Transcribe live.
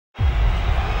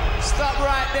Stop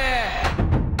right there.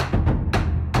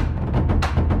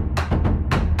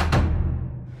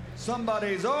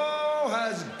 Somebody's O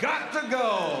has got to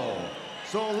go.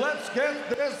 So let's get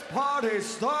this party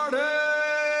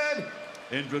started.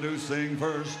 Introducing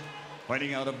first,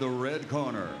 fighting out of the red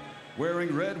corner,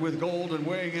 wearing red with gold and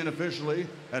weighing in officially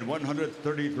at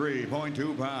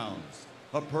 133.2 pounds.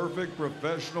 A perfect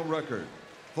professional record.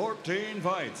 14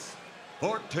 fights,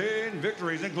 14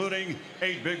 victories, including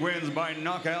 8 big wins by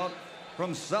knockout.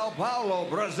 From Sao Paulo,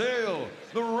 Brazil,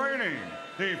 the reigning,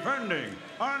 defending,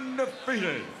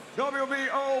 undefeated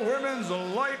WBO Women's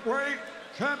Lightweight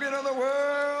Champion of the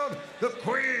World, the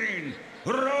Queen,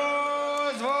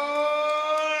 Rose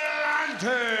Volante.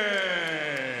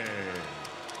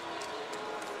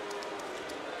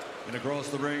 And across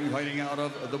the ring, fighting out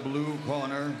of the blue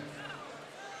corner,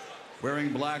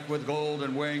 wearing black with gold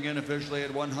and weighing in officially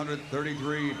at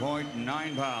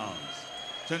 133.9 pounds.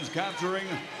 Since capturing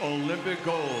Olympic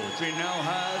gold, she now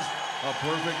has a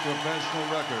perfect professional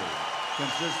record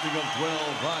consisting of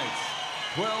 12 fights,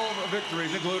 12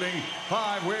 victories, including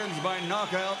 5 wins by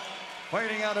knockout,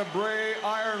 fighting out of Bray,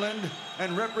 Ireland,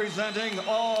 and representing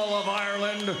all of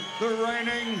Ireland, the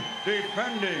reigning,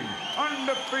 defending,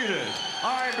 undefeated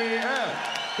IBF,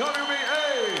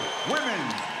 WBA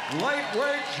Women's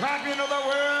Lightweight Champion of the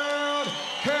World,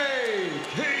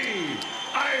 KT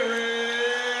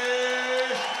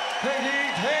Irish,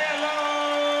 Katie Taylor.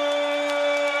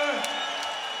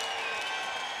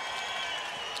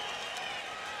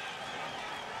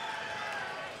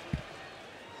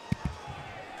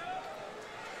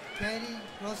 Katie,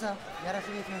 Rosa, ya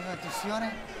recibí mis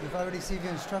instrucciones. You've already received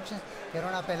your instructions. Quiero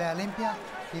una pelea limpia.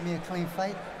 Give me a clean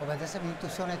fight. Obedece mis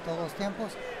instrucciones todos los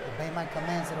tiempos. Obey my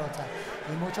commands at all times.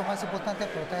 Y mucho más importante,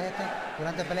 protégete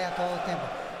durante pelea todo el tiempo.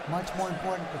 Much more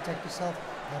important, protect yourself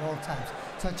at all times.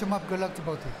 Touch them up. Good luck to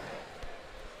both of you.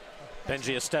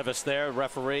 Benji Esteves there,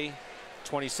 referee.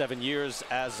 27 years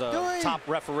as a top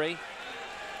referee.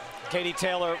 Katie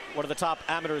Taylor, one of the top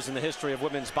amateurs in the history of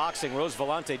women's boxing. Rose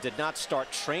Volante did not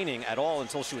start training at all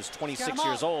until she was 26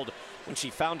 years old, when she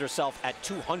found herself at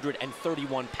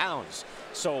 231 pounds.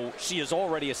 So she is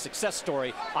already a success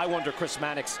story. I wonder, Chris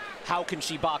Mannix, how can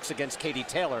she box against Katie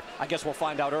Taylor? I guess we'll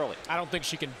find out early. I don't think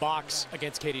she can box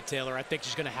against Katie Taylor. I think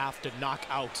she's going to have to knock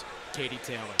out Katie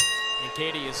Taylor. And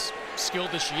Katie, as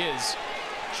skilled as she is,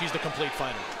 she's the complete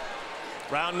fighter.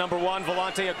 Round number 1,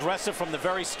 Volante aggressive from the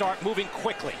very start, moving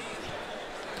quickly.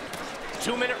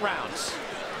 2-minute rounds.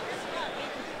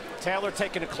 Taylor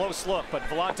taking a close look, but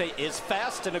Volante is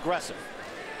fast and aggressive.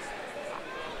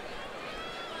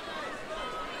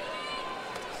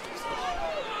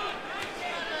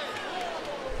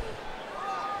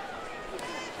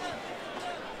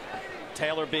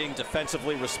 Taylor being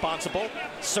defensively responsible.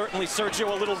 Certainly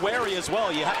Sergio a little wary as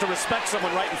well. You have to respect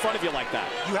someone right in front of you like that.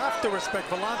 You have to respect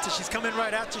Volante. She's coming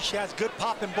right at you. She has good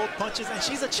pop in both punches, and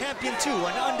she's a champion too,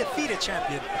 an undefeated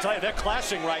champion. I tell you, they're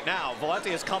clashing right now.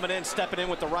 Volante is coming in, stepping in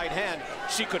with the right hand.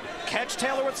 She could catch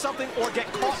Taylor with something or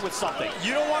get caught with something.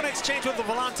 You don't want to exchange with the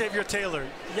Volante if you're Taylor.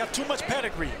 You have too much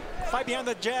pedigree. Fight behind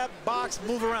the jab, box,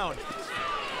 move around.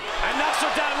 And knocks her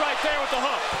down right there with the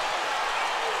hook.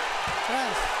 3,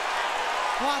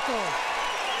 4,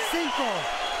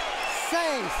 5,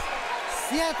 6,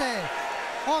 7,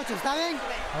 8. ¿Está bien?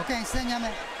 Okay,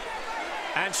 enséñame.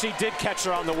 And she did catch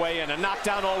her on the way in. A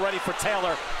knockdown already for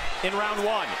Taylor in round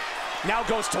 1. Now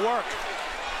goes to work.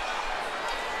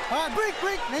 All right, break.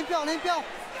 Limpio, limpio.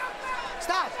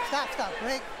 Stop.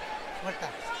 Break. Suelta.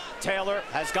 Taylor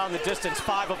has gone the distance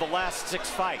 5 of the last 6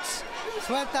 fights.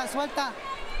 Suelta.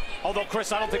 Although,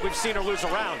 Chris, I don't think we've seen her lose a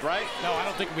round, right? No, I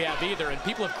don't think we have either. And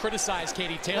people have criticized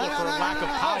Katie Taylor for a lack of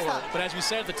power. But as we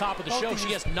said at the top of the show,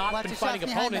 she has not been fighting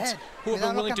opponents who have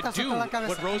been willing to do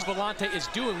what Rose Volante is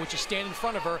doing, which is stand in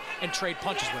front of her and trade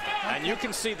punches with her. And you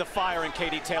can see the fire in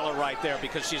Katie Taylor right there,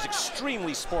 because she's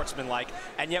extremely sportsmanlike.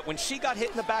 And yet when she got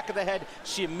hit in the back of the head,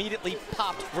 she immediately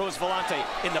popped Rose Volante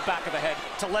in the back of the head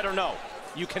to let her know,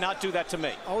 you cannot do that to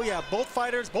me. Oh yeah, both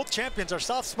fighters, both champions are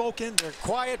soft-spoken, they're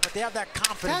quiet, but they have that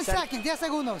confidence, 10 seconds, 10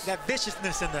 segundos. That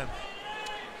viciousness in them.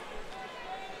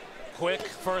 Quick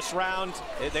first round.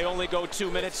 They only go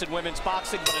 2 minutes in women's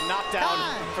boxing, but a knockdown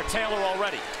for Taylor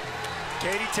already.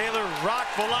 Katie Taylor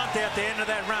rocked Volante at the end of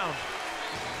that round.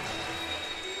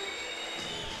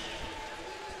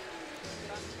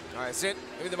 All right, sit.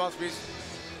 Give me the mouthpiece.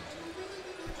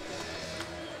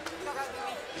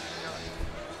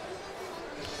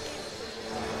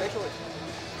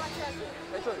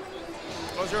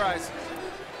 Close your eyes.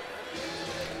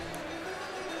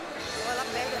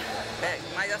 Back,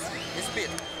 Mayas. Speed.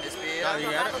 Yeah,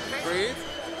 you got it. Breathe.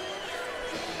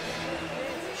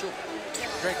 Shoot.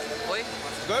 Drink. Oi?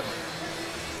 Good?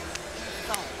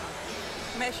 Então,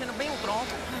 mexendo bem o tronco,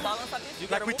 balança bem.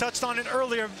 Like we touched on it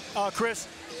earlier, Chris,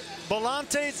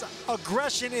 Volante's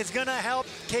aggression is going to help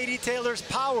Katie Taylor's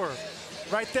power.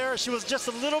 Right there, she was just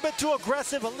a little bit too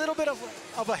aggressive, a little bit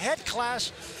of a head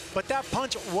clash, but that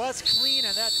punch was clean,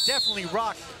 and that definitely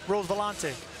rocked Rose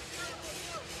Volante.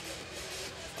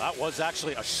 That was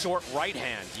actually a short right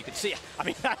hand. You can see, I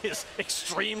mean, that is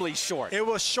extremely short. It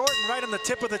was short and right on the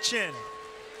tip of the chin.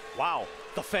 Wow,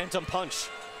 the phantom punch.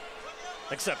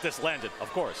 Except this landed, of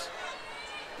course.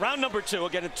 Round number 2,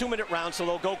 again, a 2-minute round, so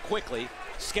they'll go quickly.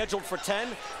 Scheduled for 10,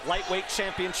 lightweight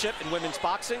championship in women's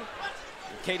boxing.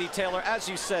 Katie Taylor, as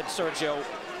you said, Sergio,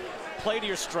 play to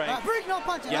your strength.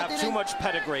 You have too much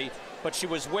pedigree, but she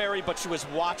was wary, but she was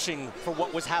watching for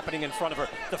what was happening in front of her.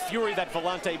 The fury that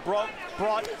Volante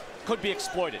brought could be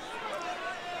exploited.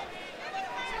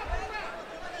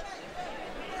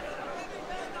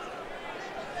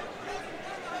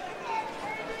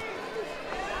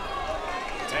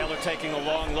 Taylor taking a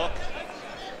long look,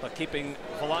 but keeping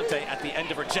Volante at the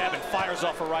end of her jab and fires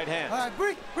off her right hand. All right,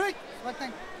 break. One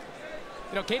thing.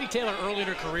 You know, Katie Taylor early in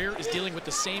her career is dealing with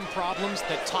the same problems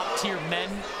that top-tier men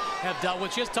have dealt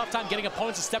with. She has a tough time getting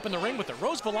opponents to step in the ring with her.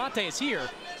 Rose Volante is here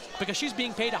because she's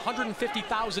being paid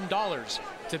 $150,000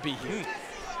 to be here.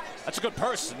 That's a good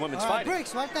purse in women's fighting.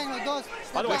 Breaks, right thing with those.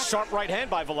 By the way, sharp right hand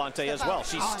by Volante as well.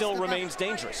 She still remains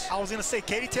dangerous. I was going to say,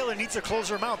 Katie Taylor needs to close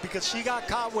her mouth because she got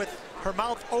caught with her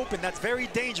mouth open. That's very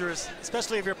dangerous,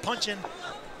 especially if you're punching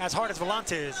as hard as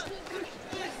Volante is.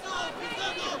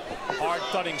 Hard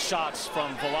thudding shots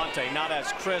from Volante, not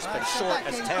as crisp and short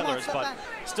as Taylor's, but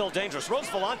still dangerous. Rose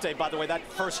Volante, by the way, that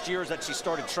first year that she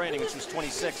started training, when she was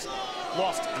 26,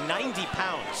 lost 90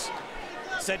 pounds.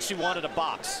 Said she wanted a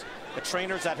box. The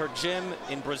trainers at her gym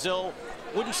in Brazil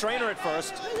wouldn't train her at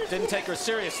first, didn't take her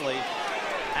seriously,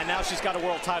 and now she's got a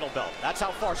world title belt. That's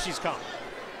how far she's come.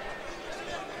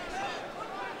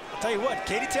 I'll tell you what,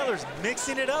 Katie Taylor's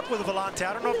mixing it up with Volante.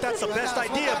 I don't know if that's the best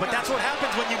idea, but that's what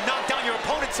happens when you knock down your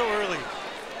opponent so early.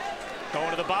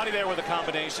 Going to the body there with a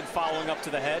combination, following up to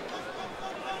the head.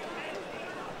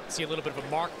 See a little bit of a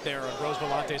mark there on Rose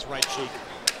Volante's right cheek.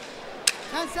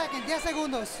 10 seconds, 10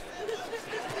 segundos.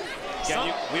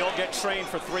 Again, we all get trained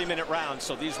for 3-minute rounds,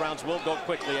 so these rounds will go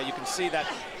quickly. You can see that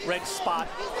red spot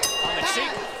on the cheek.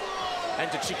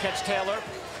 And did she catch Taylor?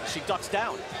 She ducks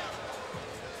down.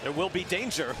 There will be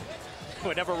danger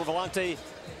whenever Volante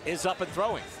is up and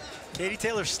throwing. Katie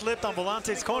Taylor slipped on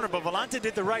Volante's corner, but Volante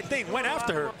did the right thing, went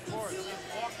after her.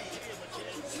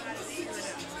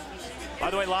 By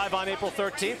the way, live on April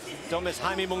 13th, don't miss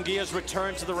Jaime Munguia's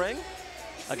return to the ring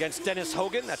against Dennis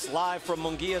Hogan. That's live from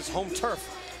Munguia's home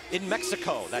turf in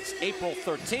Mexico. That's April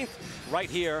 13th, right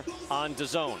here on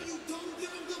DAZN.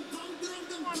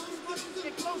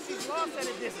 Get close, she's lost at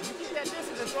a distance. You keep that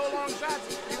distance and throw long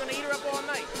shots, you're gonna eat her up all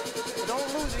night. Don't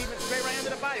lose it, even straight right under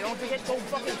the body. Don't forget, go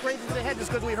fucking crazy to the head just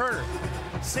because we hurt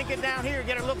her. Sink it down here,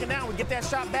 get her looking down, we get that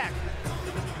shot back.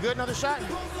 You good, another shot?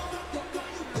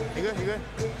 You good, you good?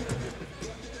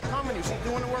 Come on, she's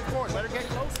doing the work for it. Let her get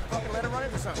close, fucking let her run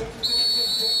into something.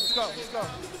 Let's go, let's go.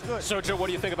 It's good. Sergio, what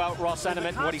do you think about Ross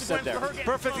Sentiment and what he said there?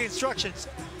 Perfect instructions.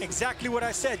 Exactly what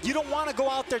I said. You don't want to go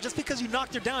out there just because you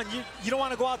knocked her down. You don't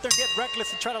want to go out there and get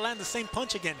reckless and try to land the same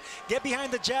punch again. Get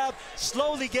behind the jab,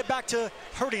 slowly get back to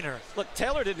hurting her. Look,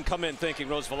 Taylor didn't come in thinking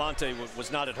Rose Volante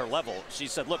was not at her level. She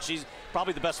said, look, she's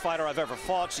probably the best fighter I've ever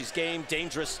fought. She's game,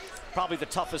 dangerous, probably the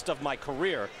toughest of my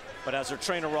career. But as her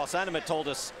trainer, Ross Sentiment, told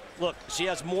us, look, she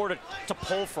has more to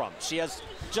pull from. She has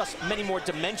just many more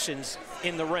dimensions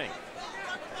in the ring.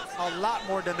 A lot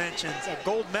more dimensions. A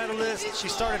gold medalist. She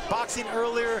started boxing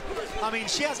earlier. I mean,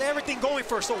 she has everything going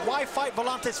for her, so why fight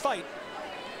Volante's fight?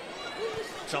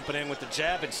 Jumping in with the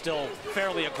jab and still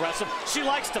fairly aggressive. She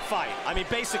likes to fight. I mean,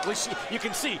 basically, you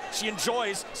can see she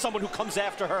enjoys someone who comes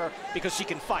after her because she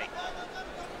can fight.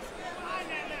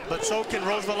 But so can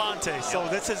Rose Volante. So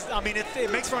this is, I mean,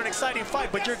 it makes for an exciting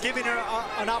fight, but you're giving her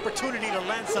an opportunity to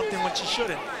land something when she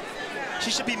shouldn't. She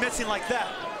should be missing like that.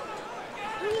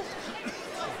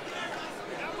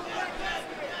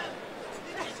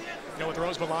 You know, with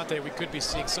Rose Volante, we could be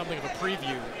seeing something of a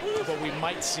preview of what we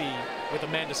might see with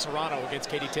Amanda Serrano against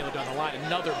Katie Taylor down the line.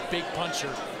 Another big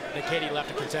puncher that Katie left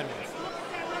to contend with.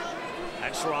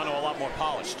 And Serrano a lot more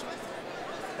polished.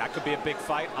 That could be a big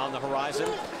fight on the horizon.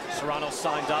 Serrano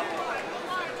signed up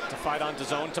to fight on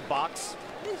DAZN, to box.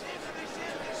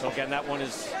 So again, that one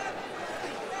is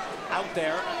out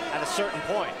there at a certain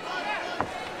point.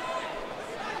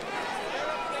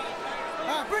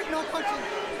 Break, no punching.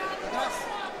 Yes.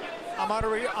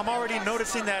 I'm already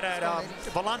noticing that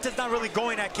Volante's not really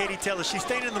going at Katie Taylor. She's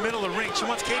staying in the middle of the ring. She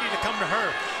wants Katie to come to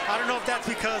her. I don't know if that's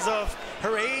because of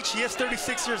her age. She is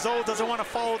 36 years old, doesn't want to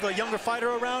follow the younger fighter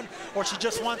around, or she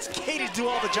just wants Katie to do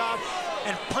all the job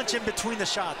and punch in between the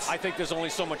shots. I think there's only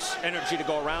so much energy to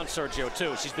go around Sergio,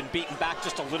 too. She's been beaten back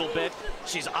just a little bit.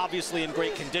 She's obviously in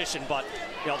great condition, but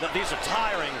you know these are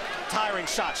tiring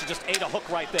shots. She just ate a hook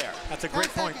right there. That's a great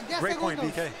point. Great point,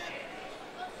 BK.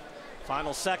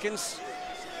 Final seconds.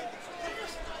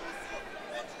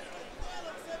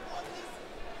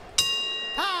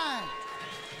 Time.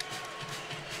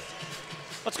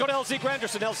 Let's go to LZ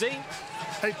Granderson. LZ.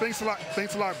 Hey, thanks a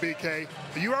lot, BK.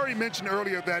 You already mentioned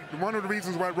earlier that one of the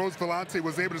reasons why Rose Volante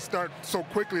was able to start so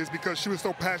quickly is because she was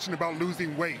so passionate about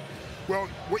losing weight. Well,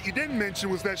 what you didn't mention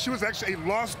was that she was actually a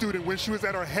law student when she was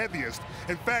at her heaviest.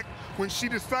 In fact, when she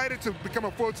decided to become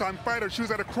a full-time fighter, she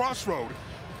was at a crossroad.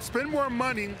 Spend more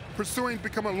money pursuing to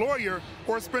become a lawyer,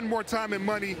 or spend more time and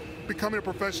money becoming a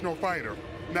professional fighter.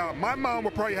 Now, my mom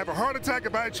would probably have a heart attack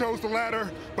if I chose the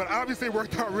latter, but obviously it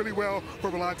worked out really well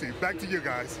for Volante. Back to you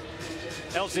guys.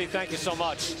 LZ, thank you so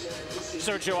much.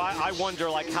 Sergio, I wonder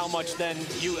like how much then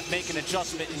you make an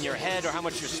adjustment in your head, or how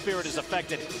much your spirit is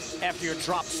affected after you're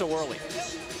dropped so early.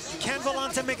 Can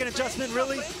Volante make an adjustment,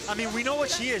 really? I mean, we know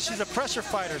what she is. She's a pressure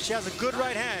fighter. She has a good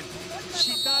right hand.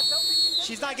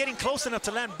 She's not getting close enough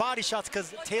to land body shots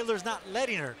because Taylor's not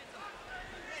letting her.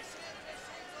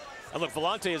 And look,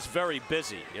 Volante is very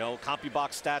busy. You know,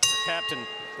 CompuBox stats are kept, and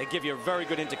they give you a very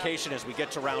good indication as we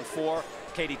get to round 4.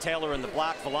 Katie Taylor in the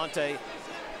black,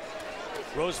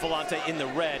 Rose Volante in the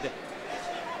red.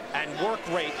 And work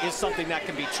rate is something that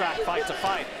can be tracked fight to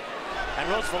fight. And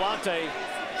Rose Volante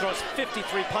throws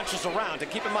 53 punches around.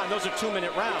 And keep in mind, those are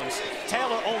 2-minute rounds.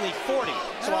 Taylor only 40.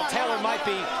 So while Taylor might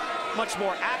be much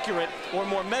more accurate or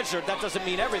more measured, that doesn't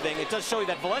mean everything. It does show you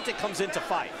that Volante comes in to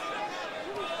fight.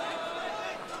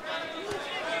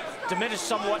 Diminished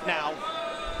somewhat now.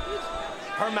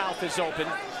 Her mouth is open,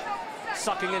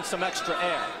 sucking in some extra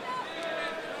air.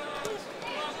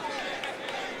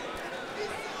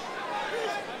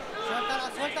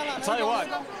 I'll tell you what,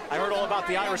 I heard all about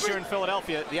the Irish here in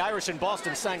Philadelphia. The Irish in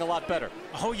Boston sang a lot better.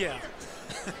 Oh, yeah.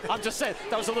 I'm just saying,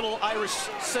 that was a little Irish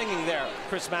singing there,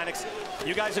 Chris Mannix.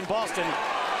 You guys in Boston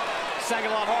sang a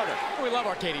lot harder. We love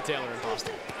our Katie Taylor in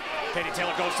Boston. Katie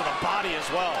Taylor goes to the body as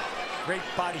well. Great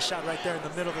body shot right there in the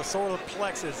middle of the solar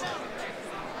plexus.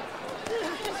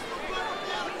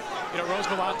 You know, Rose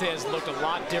Volante has looked a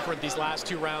lot different these last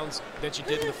 2 rounds than she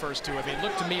did in the first 2. I mean, it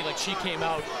looked to me like she came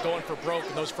out going for broke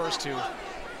in those first 2.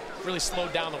 Really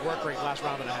slowed down the work rate last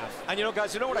round and a half. And you know,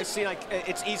 guys, you know what I see? Like,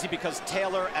 it's easy because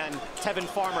Taylor and Tevin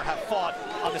Farmer have fought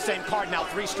on the same card now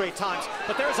 3 straight times,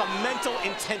 but there's a mental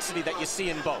intensity that you see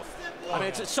in both. I mean,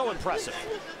 it's so impressive.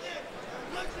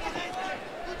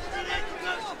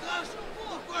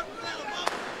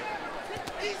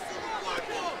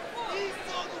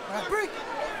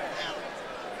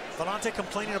 Volante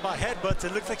complaining about headbutts.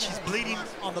 It looks like she's bleeding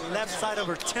on the left side of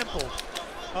her temple,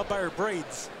 up by her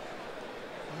braids.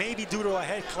 Maybe due to a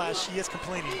head clash, she is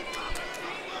complaining.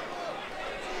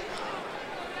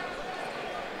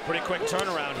 Pretty quick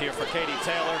turnaround here for Katie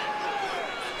Taylor.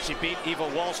 She beat Eva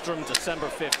Wahlstrom December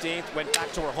 15th, went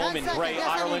back to her home in Bray,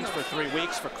 Ireland for 3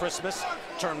 weeks for Christmas,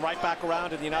 turned right back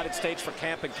around in the United States for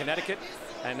camp in Connecticut,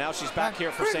 and now she's back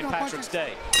here for St. Patrick's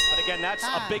Day. But again, that's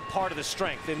a big part of the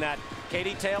strength in that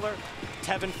Katie Taylor,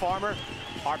 Tevin Farmer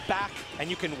are back, and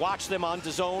you can watch them on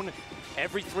DAZN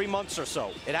every 3 months or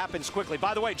so. It happens quickly.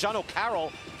 By the way,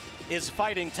 Carroll is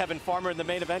fighting Tevin Farmer in the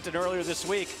main event, and earlier this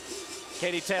week,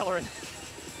 Katie Taylor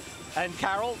and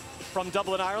Carroll from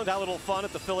Dublin, Ireland had a little fun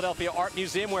at the Philadelphia Art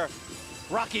Museum where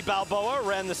Rocky Balboa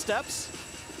ran the steps.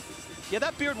 Yeah,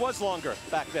 that beard was longer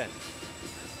back then.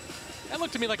 That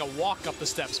looked to me like a walk up the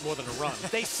steps more than a run.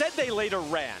 They said they later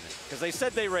ran, because they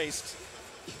said they raced.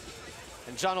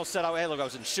 And Jono said, oh, hey, look, I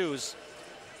was in shoes,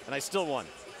 and I still won.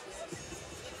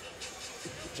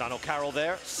 Jono Carroll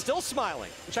there, still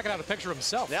smiling. Checking out a picture of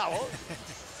himself. Yeah, well,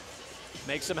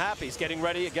 makes him happy. He's getting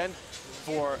ready again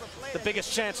for the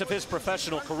biggest chance of his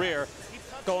professional career,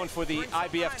 going for the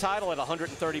IBF title at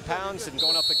 130 pounds and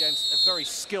going up against a very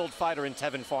skilled fighter in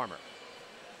Tevin Farmer.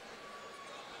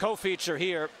 Co-feature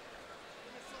here,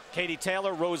 Katie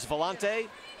Taylor, Rose Volante,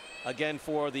 again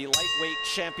for the lightweight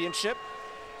championship.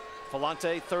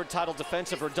 Volante, 3rd title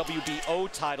defense of her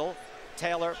WBO title.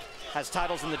 Taylor has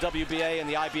titles in the WBA and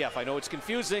the IBF. I know it's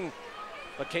confusing,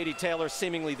 but Katie Taylor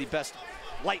seemingly the best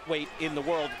lightweight in the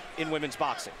world in women's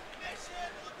boxing.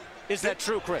 Is that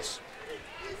true, Chris?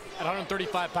 At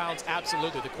 135 pounds,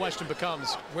 absolutely. The question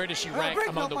becomes, where does she rank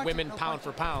among the women pound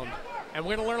for pound? And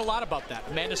we're going to learn a lot about that.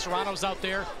 Amanda Serrano's out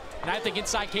there. And I think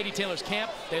inside Katie Taylor's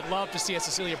camp, they'd love to see a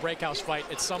Cecilia Breakhouse fight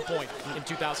at some point in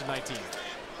 2019.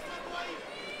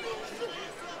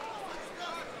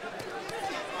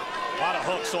 A lot of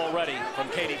hooks already from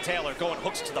Katie Taylor, going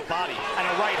hooks to the body, and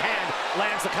a right hand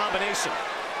lands the combination.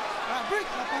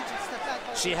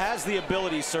 She has the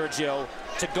ability, Sergio,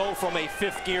 to go from a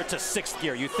 5th gear to 6th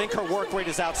gear. You think her work rate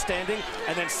is outstanding,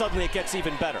 and then suddenly it gets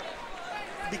even better.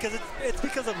 Because it's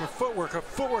because of her footwork. Her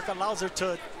footwork allows her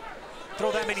to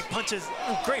throw that many punches.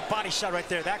 Ooh, great body shot right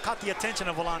there. That caught the attention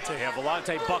of Volante. Yeah,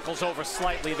 Volante buckles over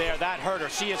slightly there. That hurt her.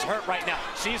 She is hurt right now.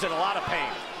 She's in a lot of pain.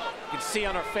 You can see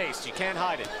on her face. You can't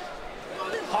hide it.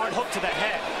 Hard hook to the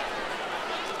head.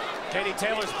 Katie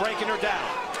Taylor's breaking her down.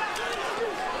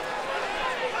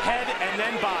 Head and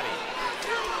then body.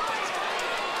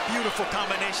 Beautiful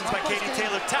combinations by Katie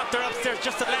Taylor. Tapped her upstairs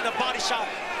just to land a body shot.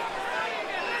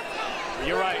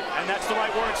 You're right, and that's the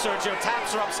right word, Sergio.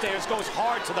 Taps her upstairs, goes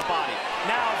hard to the body.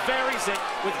 Now varies it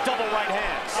with double right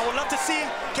hands. I would love to see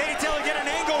Katie Taylor get an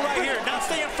angle right here. Now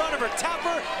stay in front of her, tap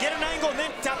her, get an angle, and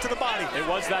then tap to the body. It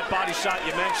was that body shot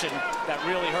you mentioned that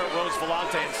really hurt Rose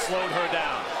Volante and slowed her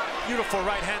down. Beautiful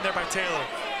right hand there by Taylor.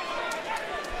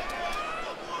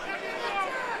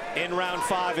 In round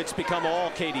 5, it's become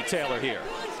all Katie Taylor here.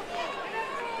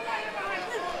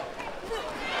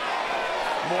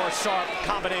 More sharp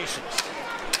combinations.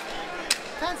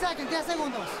 10 seconds, 10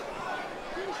 segundos.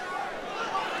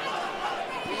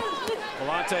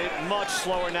 Volante much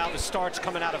slower now. The starch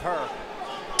coming out of her,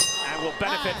 and will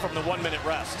benefit from the 1-minute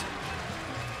rest.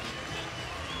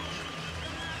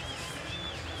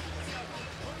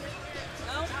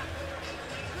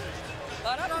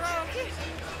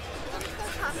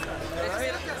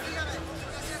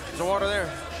 There's some water there.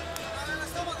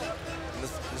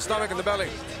 The stomach and the belly.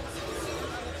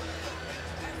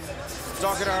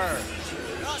 Talking to her.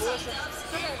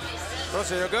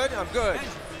 Rosa, you're good? I'm good.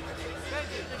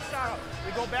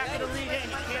 We go back to the lead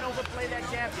hand. You can't overplay that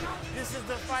jab. This is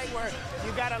the fight where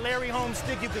you got a Larry Holmes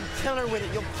stick. You can kill her with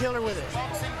it. You'll kill her with it.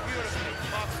 Boxing beautifully.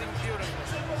 Boxing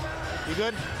beautifully. You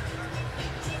good?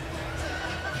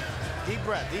 Deep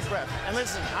breath, deep breath. And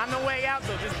listen, on the way out,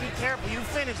 though, just be careful. You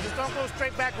finish. Just don't go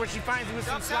straight back where she finds you with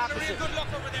some sloppy shit. Good luck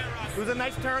over there, Rob. It was a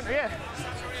nice turn. Yeah.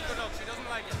 Good luck. She doesn't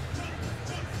like it.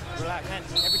 Relax, man.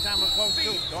 Every time we're close,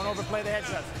 too. Don't overplay the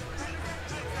headshots.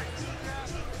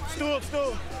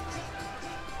 Stool.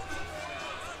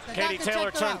 Katie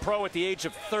Taylor turned pro at the age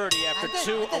of 30 after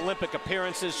 2 Olympic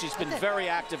appearances. She's been very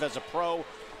active as a pro.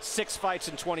 6 fights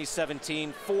in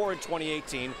 2017, 4 in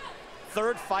 2018.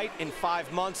 3rd fight in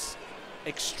 5 months.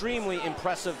 Extremely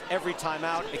impressive every time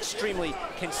out. Extremely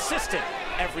consistent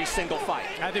every single fight.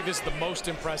 I think this is the most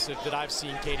impressive that I've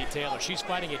seen Katie Taylor. She's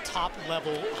fighting a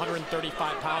top-level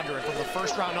 135-pounder, and from the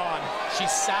first round on, she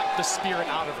sapped the spirit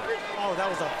out of her. Oh, that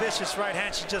was a vicious right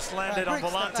hand she just landed on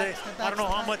Volante. I don't know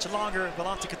how much longer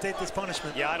Volante could take this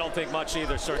punishment. Yeah, I don't think much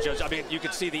either, Sergio. I mean, you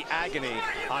could see the agony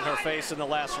on her face in the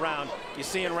last round. You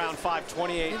see in round 5,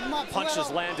 28 punches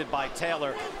landed by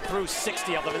Taylor, through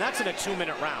 60 of them, and that's in a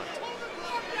 2-minute round.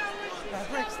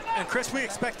 And Chris, we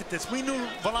expected this. We knew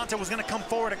Volante was going to come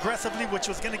forward aggressively, which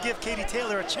was going to give Katie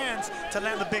Taylor a chance to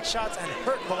land the big shots and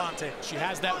hurt Volante. She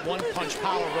has that one-punch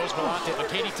power, Rose Volante, but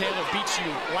Katie Taylor beats you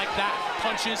like that.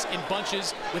 Punches in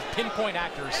bunches with pinpoint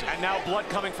accuracy. And now blood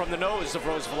coming from the nose of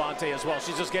Rose Volante as well.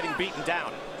 She's just getting beaten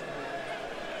down.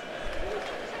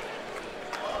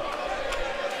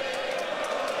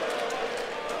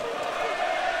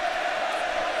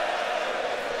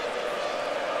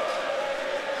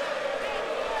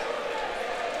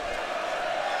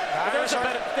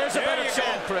 There's a better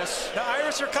chant, Chris. The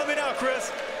Irish are coming out,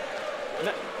 Chris.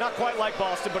 Not quite like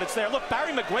Boston, but it's there. Look,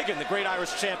 Barry McGuigan, the great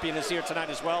Irish champion, is here tonight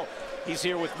as well. He's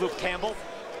here with Luke Campbell.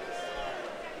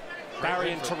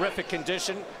 Barry in terrific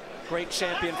condition. Great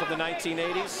champion from the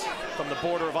 1980s, from the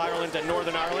border of Ireland and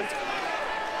Northern Ireland.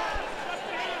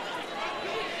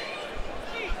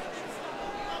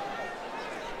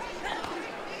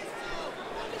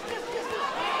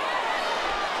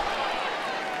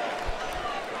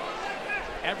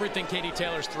 Everything Katie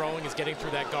Taylor's throwing is getting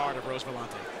through that guard of Rose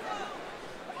Volante.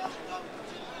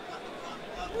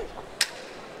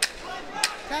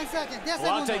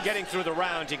 Volante getting through the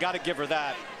round. You got to give her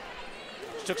that.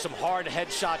 She took some hard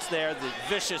head shots there. The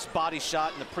vicious body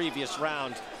shot in the previous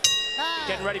round.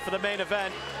 Getting ready for the main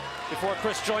event. Before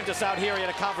Chris joined us out here, he had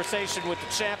a conversation with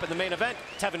the champ in the main event,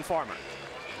 Tevin Farmer.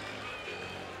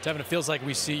 Tevin, it feels like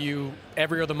we see you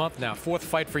every other month now. 4th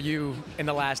fight for you in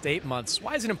the last 8 months.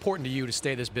 Why is it important to you to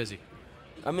stay this busy?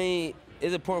 I mean,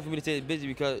 it's important for me to stay busy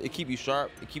because it keeps you sharp,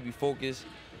 it keeps you focused,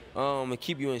 it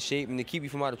keeps you in shape, and it keeps you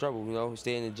from out of trouble, you know,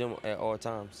 stay in the gym at all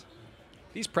times.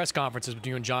 These press conferences with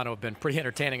you and Jono have been pretty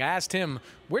entertaining. I asked him,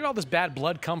 where did all this bad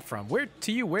blood come from? Where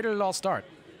did it all start?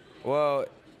 Well,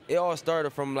 it all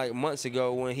started from like months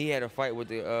ago when he had a fight with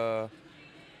the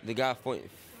guy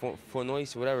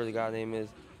Fornois, whatever the guy's name is,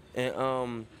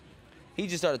 and he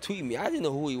just started tweeting me. I didn't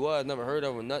know who he was, never heard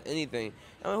of him, not anything.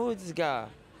 I'm like, who is this guy?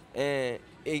 And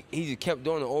he just kept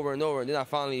doing it over and over. And then I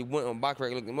finally went on BoxRec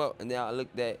and looked him up, and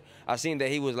then I seen that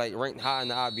he was like ranked high in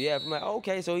the IBF. I'm like, oh,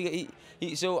 okay, so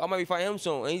so I might be fighting him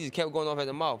soon. And he just kept going off at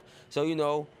the mouth. So you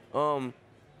know,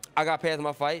 I got past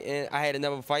my fight, and I had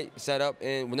another fight set up,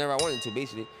 and whenever I wanted to,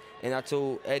 basically. And I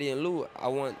told Eddie and Lou I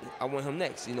want him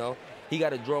next. You know, he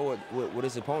got to draw with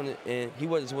his opponent, and he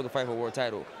wasn't supposed to fight for a world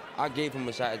title. I gave him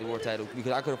a shot at the world title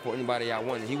because I could have fought anybody I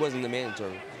wanted. He wasn't the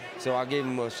mandatory, so I gave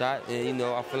him a shot, and you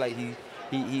know, I feel like he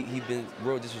been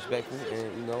real disrespectful,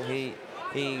 and you know, he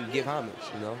ain't give homage.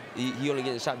 You know, he only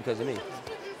getting a shot because of me.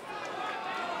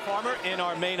 Farmer in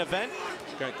our main event,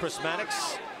 Chris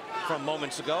Mannix from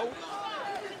moments ago.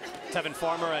 Tevin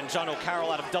Farmer and Jono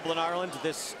Carroll out of Dublin, Ireland.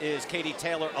 This is Katie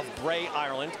Taylor of Bray,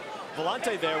 Ireland.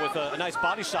 Volante there with a nice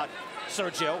body shot,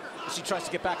 Sergio, as she tries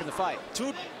to get back in the fight.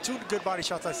 Two good body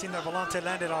shots I've seen that Volante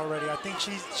landed already. I think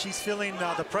she's feeling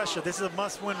the pressure. This is a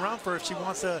must-win round for her if she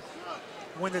wants to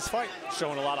win this fight.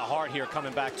 Showing a lot of heart here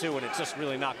coming back too, and it's just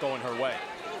really not going her way.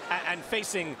 And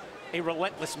facing a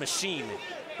relentless machine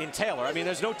in Taylor. I mean,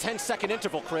 there's no 10-second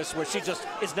interval, Chris, where she just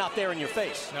is not there in your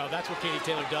face. No, that's what Katie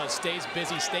Taylor does. Stays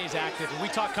busy, stays active. And we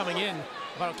talked coming in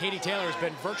about how Katie Taylor has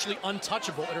been virtually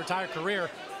untouchable in her entire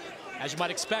career. As you might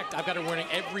expect, I've got her winning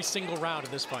every single round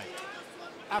of this fight.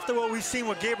 After what we've seen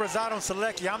with Gabe Rosado and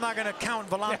Selecki, I'm not going to count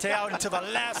Volante out until the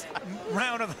last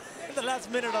round of the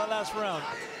last minute of the last round.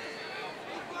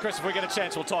 Chris, if we get a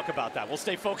chance, we'll talk about that. We'll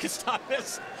stay focused on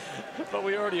this. But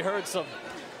we already heard some,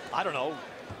 I don't know,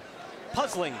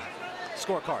 puzzling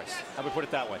scorecards, I would put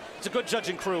it that way. It's a good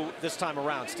judging crew this time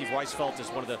around. Steve Weisfeld is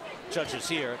one of the judges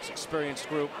here. It's an experienced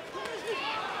group.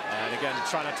 And again,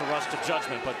 try not to rush to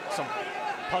judgment, but some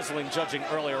puzzling judging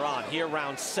earlier on. Here,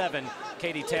 round 7,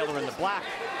 Katie Taylor in the black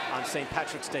on St.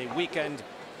 Patrick's Day weekend.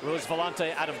 Rose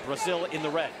Volante out of Brazil in the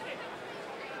red.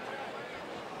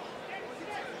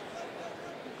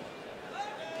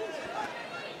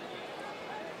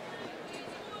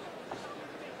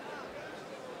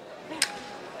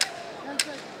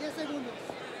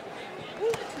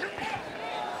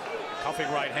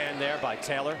 Cuffing right hand there by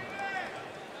Taylor.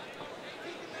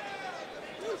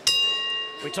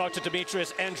 We talked to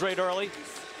Demetrius Andrade early.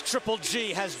 Triple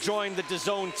G has joined the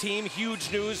DAZN team.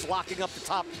 Huge news, locking up the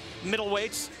top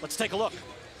middleweights. Let's take a look.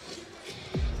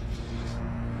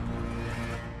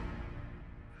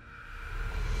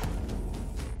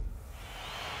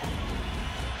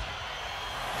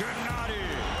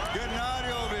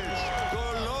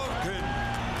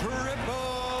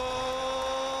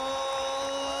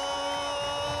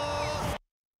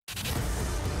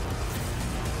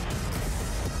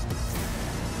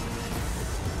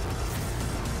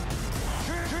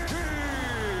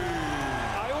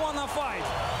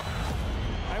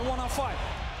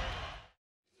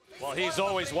 Well, he's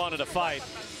always wanted a fight.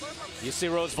 You see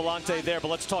Rose Volante there, but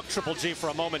let's talk Triple G for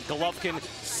a moment. Golovkin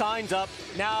signed up.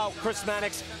 Now, Chris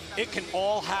Mannix, it can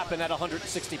all happen at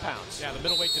 160 pounds. Yeah, the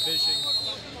middleweight division,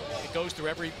 it goes through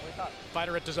every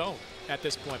fighter at DAZN at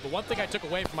this point. But one thing I took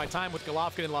away from my time with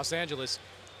Golovkin in Los Angeles,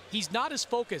 he's not as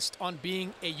focused on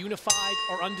being a unified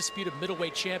or undisputed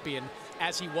middleweight champion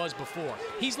as he was before.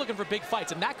 He's looking for big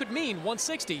fights, and that could mean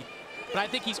 160. But I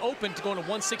think he's open to going to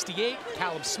 168,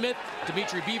 Callum Smith,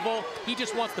 Dimitri Bivol. He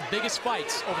just wants the biggest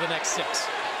fights over the next 6.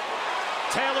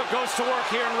 Taylor goes to work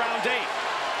here in round 8,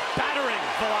 battering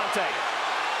Volante.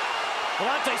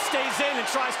 Volante stays in and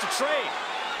tries to trade.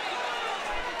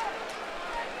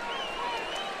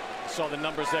 Saw the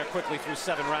numbers there quickly through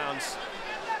 7 rounds.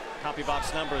 Copy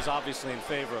box numbers obviously in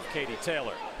favor of Katie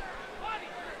Taylor.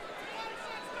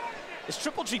 Is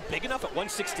Triple G big enough at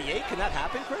 168? Can that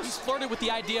happen, Chris? He's flirted with the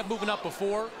idea of moving up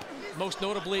before, most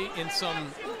notably in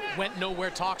some went-nowhere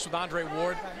talks with Andre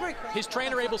Ward. His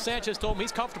trainer, Abel Sanchez, told him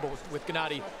he's comfortable with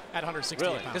Gennady at 168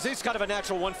 pounds. Because he's kind of a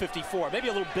natural 154, maybe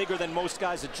a little bigger than most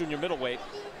guys at junior middleweight.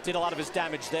 Did a lot of his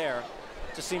damage there.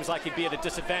 Just seems like he'd be at a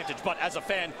disadvantage. But as a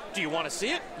fan, do you want to see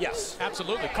it? Yes.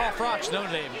 Absolutely. Carl Froch's no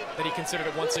name that he considered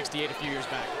at 168 a few years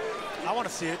back. I want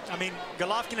to see it. I mean,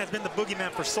 Golovkin has been the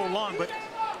boogeyman for so long, but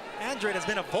Andrade has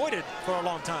been avoided for a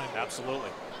long time. Absolutely.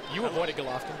 You avoided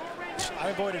Golovkin. I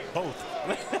avoided both.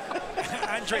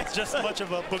 Andrade's just as much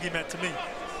of a boogeyman to me.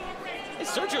 Hey,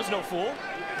 Sergio's no fool.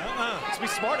 Let's be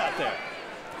smart out there.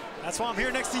 That's why I'm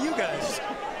here next to you guys.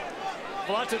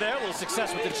 Volante there, a little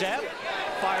success with the jab.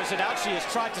 Fires it out. She has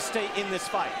tried to stay in this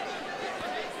fight.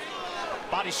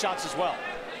 Body shots as well.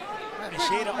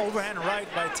 She ate an overhand right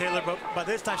by Taylor, but by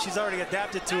this time she's already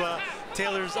adapted to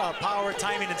Taylor's power,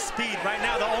 timing, and speed. Right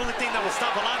now, the only thing that will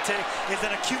stop Volante is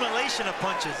an accumulation of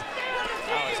punches.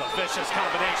 Oh, it's a vicious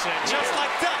combination. Just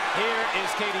like that. Here is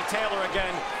Katie Taylor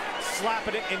again,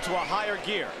 slapping it into a higher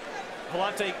gear.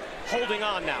 Volante holding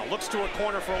on now, looks to her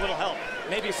corner for a little help.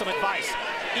 Maybe some advice.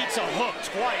 Eats a hook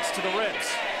twice to the ribs.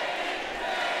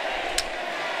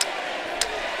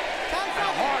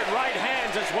 And hard right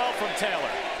hands as well from Taylor.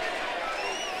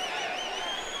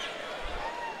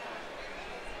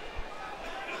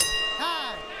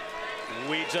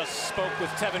 We just spoke with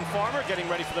Tevin Farmer, getting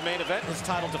ready for the main event, his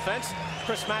title defense.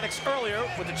 Chris Mannix earlier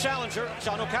with the challenger,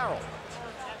 John O'Carroll.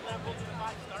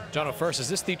 John, first, is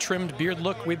this the trimmed beard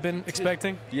look we've been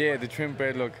expecting? Yeah, the trimmed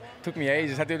beard look. Took me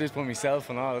ages. I do this by myself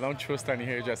and all. I don't trust any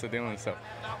hairdresser doing it, so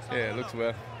yeah, it looks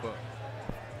well. But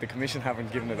the commission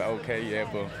haven't given it an okay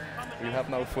yet, but we have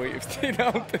no fight if they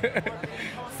don't.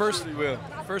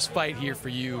 First fight here for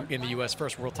you in the U.S.,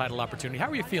 first world title opportunity. How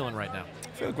are you feeling right now? I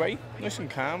feel great, nice and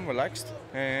calm, relaxed.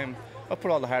 I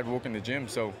put all the hard work in the gym,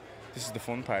 so this is the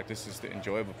fun part. This is the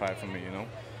enjoyable part for me, you know.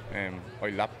 I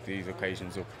lap these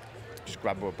occasions up. Just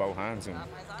grab her with both hands and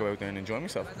go out there and enjoy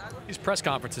myself. These press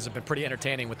conferences have been pretty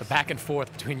entertaining with the back and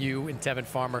forth between you and Tevin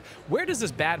Farmer. Where does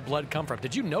this bad blood come from?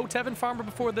 Did you know Tevin Farmer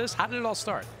before this? How did it all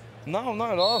start? No,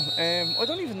 not at all. I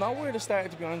don't even know where to start,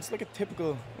 to be honest. It's like a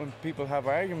typical, when people have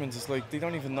arguments, it's like they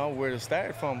don't even know where to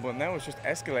start from, but now it's just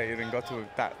escalated and got to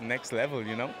that next level,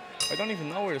 you know? I don't even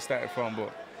know where to start from,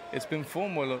 but it's been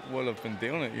fun while I've been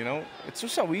doing it, you know? It's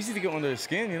just so easy to get under the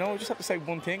skin, you know? I just have to say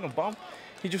one thing and bomb,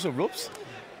 he just erupts.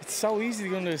 It's so easy to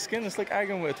get under the skin. It's like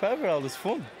arguing with a 12-year-old. It's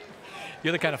fun.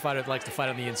 You're the kind of fighter that likes to fight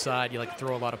on the inside. You like to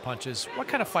throw a lot of punches. What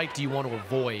kind of fight do you want to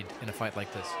avoid in a fight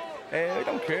like this? I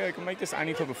don't care. I can make this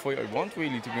any type of fight I want,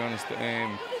 really, to be honest.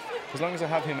 As long as I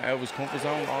have him out of his comfort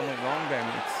zone all night long,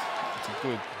 then it's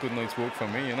a good night's work for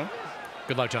me, you know?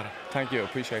 Good luck, John. Thank you. I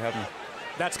appreciate having me.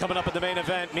 That's coming up in the main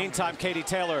event. Meantime, Katie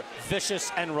Taylor,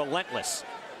 vicious and relentless.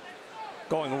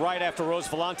 Going right after Rose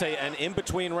Volante, and in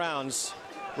between rounds,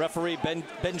 referee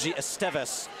Benji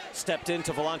Esteves stepped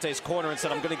into Volante's corner and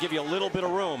said, I'm going to give you a little bit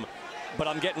of room, but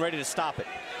I'm getting ready to stop it.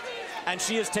 And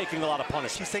she is taking a lot of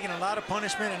punishment. She's taking a lot of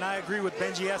punishment, and I agree with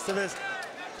Benji Esteves.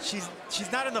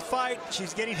 She's not in the fight.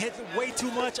 She's getting hit way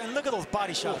too much, and look at those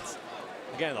body shots.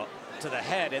 Again, to the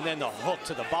head, and then the hook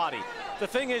to the body. The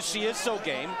thing is, she is so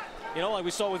game. You know, like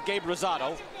we saw with Gabe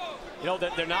Rosado. You know,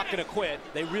 that they're not going to quit.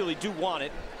 They really do want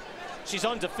it. She's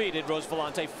undefeated, Rose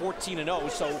Volante,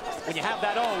 14-0. So when you have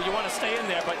that O, you want to stay in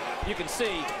there, but you can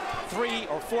see 3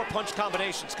 or 4 punch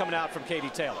combinations coming out from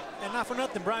Katie Taylor. And not for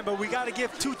nothing, Brian, but we got to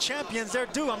give 2 champions their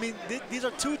due. I mean, these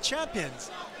are 2 champions.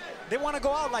 They want to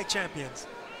go out like champions.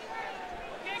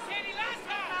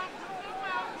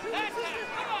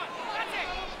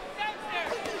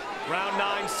 Round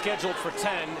 9 scheduled for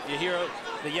 10. You hear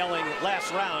the yelling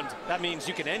last round. That means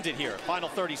you can end it here. Final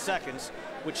 30 seconds,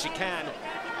 which she can.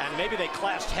 And maybe they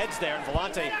clashed heads there, and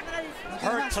Volante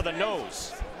hurt to the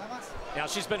nose. Now,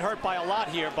 she's been hurt by a lot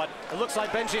here, but it looks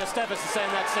like Benji Esteves is saying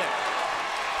that's it.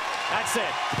 That's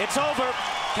it. It's over.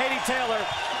 Katie Taylor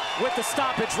with the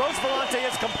stoppage. Rose Volante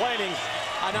is complaining,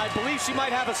 and I believe she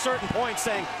might have a certain point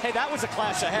saying, hey, that was a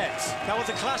clash of heads. That was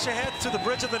a clash of heads to the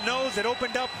bridge of the nose. It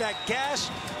opened up that gash,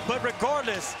 but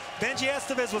regardless, Benji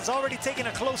Esteves was already taking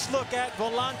a close look at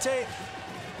Volante.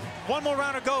 One more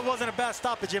round to go. It wasn't a bad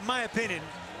stoppage, in my opinion.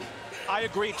 I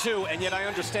agree, too, and yet I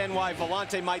understand why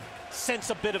Volante might sense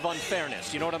a bit of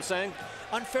unfairness. You know what I'm saying?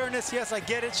 Unfairness, yes, I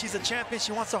get it. She's a champion.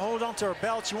 She wants to hold on to her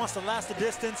belt. She wants to last the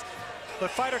distance.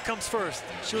 But fighter comes first.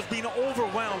 She was being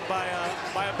overwhelmed by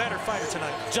a better fighter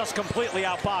tonight. Just completely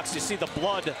outboxed. You see the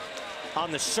blood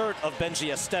on the shirt of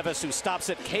Benji Esteves, who stops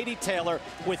it. Katie Taylor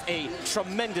with a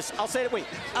tremendous, I'll say it, wait,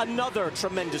 another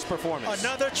tremendous performance.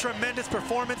 Another tremendous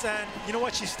performance, and you know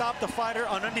what? She stopped the fighter,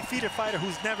 an undefeated fighter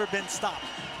who's never been stopped.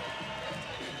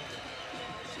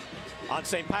 On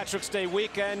St. Patrick's Day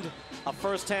weekend, a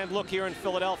first-hand look here in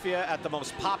Philadelphia at the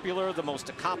most popular, the most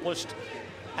accomplished,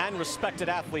 and respected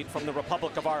athlete from the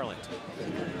Republic of Ireland.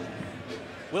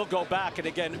 We'll go back, and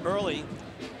again, early,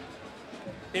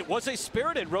 it was a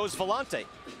spirited Rose Volante.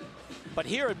 But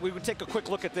here, we would take a quick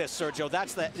look at this, Sergio.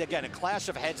 That's, again, a clash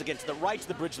of heads again to the right to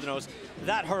the bridge of the nose.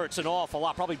 That hurts an awful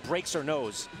lot, probably breaks her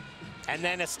nose. And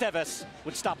then Esteves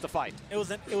would stop the fight. It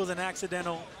was an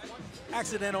accidental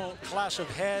clash of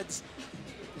heads,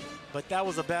 but that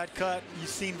was a bad cut. You've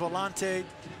seen Volante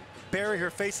bury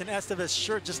her face in Esteves'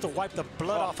 shirt just to wipe the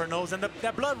blood off her nose, and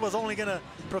that blood was only gonna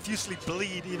profusely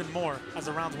bleed even more as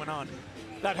the rounds went on.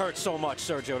 That hurts so much,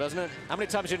 Sergio, doesn't it? How many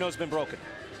times has your nose been broken?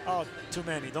 Oh, too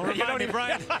many. Don't remind me,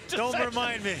 Brian. Don't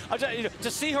remind me. You know, to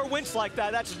see her wince like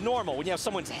that, that's normal when you have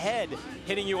someone's head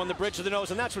hitting you on the bridge of the nose,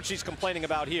 and that's what she's complaining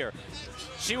about here.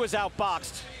 She was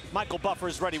outboxed. Michael Buffer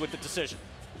is ready with the decision.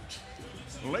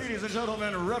 Ladies and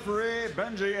gentlemen, referee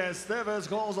Benji Estevez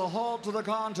calls a halt to the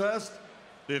contest.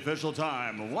 The official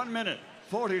time, 1 minute,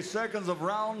 40 seconds of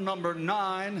round number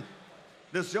 9.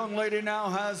 This young lady now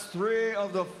has 3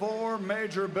 of the 4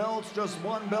 major belts, just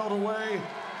 1 belt away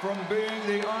from being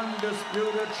the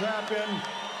undisputed champion.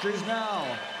 She's now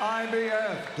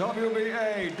IBF,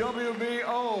 WBA,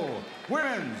 WBO,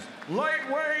 Women's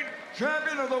Lightweight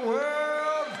Champion of the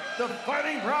World, the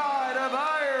Fighting Pride of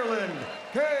Ireland,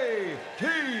 KT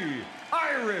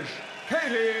Irish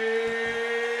Katie.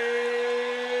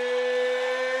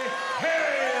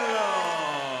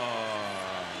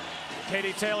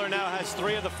 Katie Taylor now has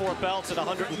 3 of the 4 belts at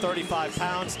 135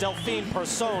 pounds. Delphine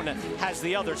Persoon has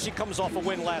the other. She comes off a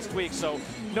win last week, so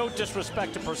no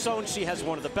disrespect to Persoon. She has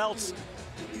 1 of the belts.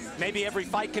 Maybe every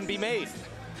fight can be made.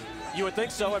 You would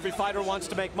think so. Every fighter wants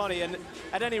to make money, and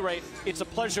at any rate, it's a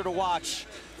pleasure to watch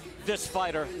this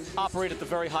fighter operate at the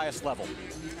very highest level.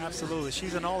 Absolutely.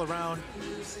 She's an all-around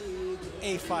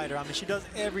A fighter. I mean, she does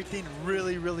everything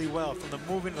really, really well, from the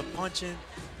moving, the punching,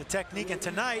 the technique, and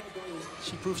tonight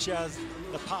she proves she has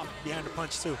the pop behind the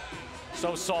punch too.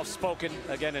 So soft-spoken,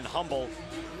 again, and humble,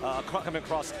 coming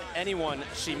across anyone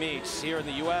she meets here in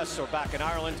the U.S. or back in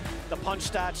Ireland. The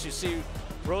punch stats, you see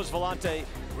Rose Volante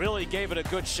really gave it a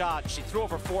good shot. She threw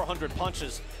over 400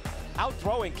 punches,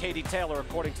 outthrowing Katie Taylor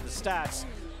according to the stats,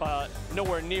 but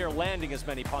nowhere near landing as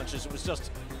many punches. It was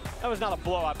just, that was not a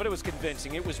blowout, but it was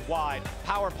convincing. It was wide,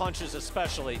 power punches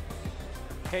especially.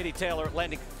 Katie Taylor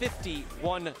landing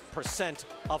 51%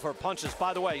 of her punches.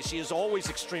 By the way, she is always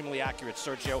extremely accurate,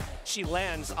 Sergio. She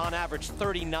lands on average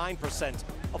 39%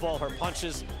 of all her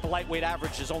punches. The lightweight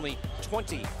average is only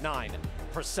 29%.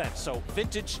 So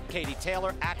vintage Katie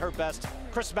Taylor at her best.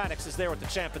 Chris Mannix is there with the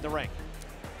champ in the ring.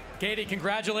 Katie,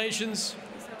 congratulations.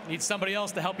 Need somebody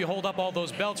else to help you hold up all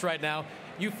those belts right now.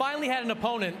 You finally had an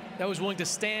opponent that was willing to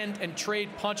stand and trade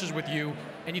punches with you,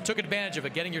 and you took advantage of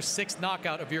it, getting your 6th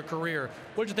knockout of your career.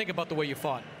 What did you think about the way you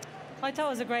fought? I thought it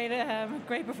was a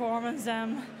great performance.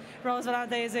 Rose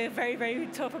Volante is a very, very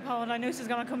tough opponent. I knew she was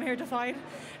going to come here to fight.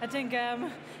 I think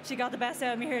she got the best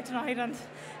out of me here tonight, and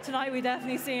tonight we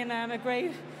definitely seen a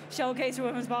great showcase for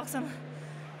women's boxing.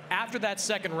 After that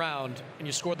 2nd round, and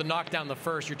you scored the knockdown in the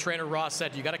 1st, your trainer Ross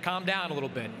said, you got to calm down a little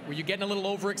bit. Were you getting a little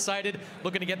overexcited,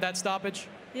 looking to get that stoppage?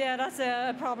 Yeah, that's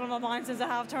a problem of mine since I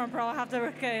have turned pro. I have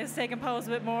to stay composed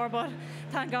a bit more, but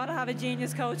thank God I have a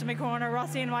genius coach in my corner.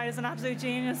 Rossi White is an absolute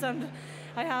genius, and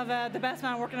I have the best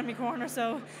man working in my corner,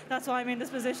 so that's why I'm in this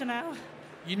position now.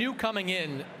 You knew coming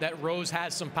in that Rose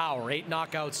has some power, 8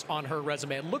 knockouts on her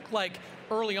resume. It looked like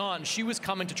early on she was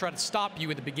coming to try to stop you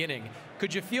in the beginning.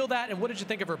 Could you feel that, and what did you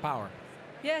think of her power?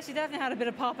 Yeah, she definitely had a bit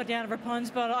of pop at the end of her punch,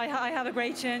 but I have a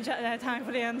great chin,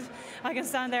 thankfully, and I can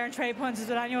stand there and trade punches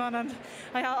with anyone, and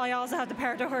I also have the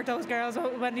power to hurt those girls.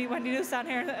 When you do stand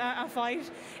here and fight,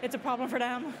 it's a problem for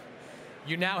them.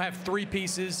 You now have 3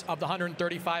 pieces of the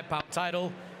 135-pound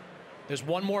title. There's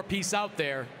 1 more piece out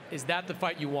there. Is that the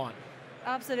fight you want?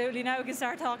 Absolutely. Now we can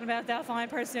start talking about Delphine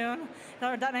Persoon.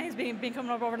 That name's been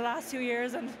coming up over the last 2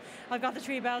 years, and I've got the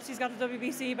 3 belts. She's got the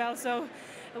WBC belt, so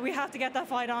we have to get that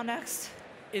fight on next.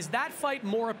 Is that fight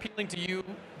more appealing to you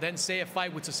than, say, a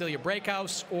fight with Cecilia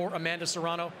Breakhouse or Amanda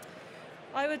Serrano?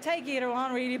 I would take either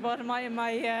one, really, but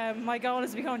my goal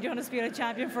is to become the undisputed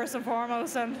champion first and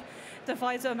foremost, and the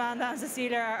fights with Amanda and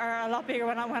Cecilia are a lot bigger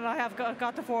when I have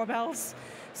got the 4 belts.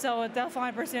 So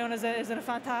Delphine Persoon is a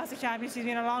fantastic champion. She's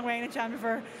been a long-reigning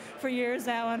champion for years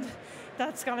now, and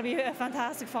that's going to be a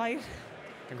fantastic fight.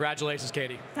 Congratulations,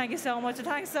 Katie. Thank you so much, and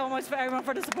thanks so much for everyone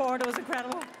for the support. It was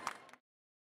incredible.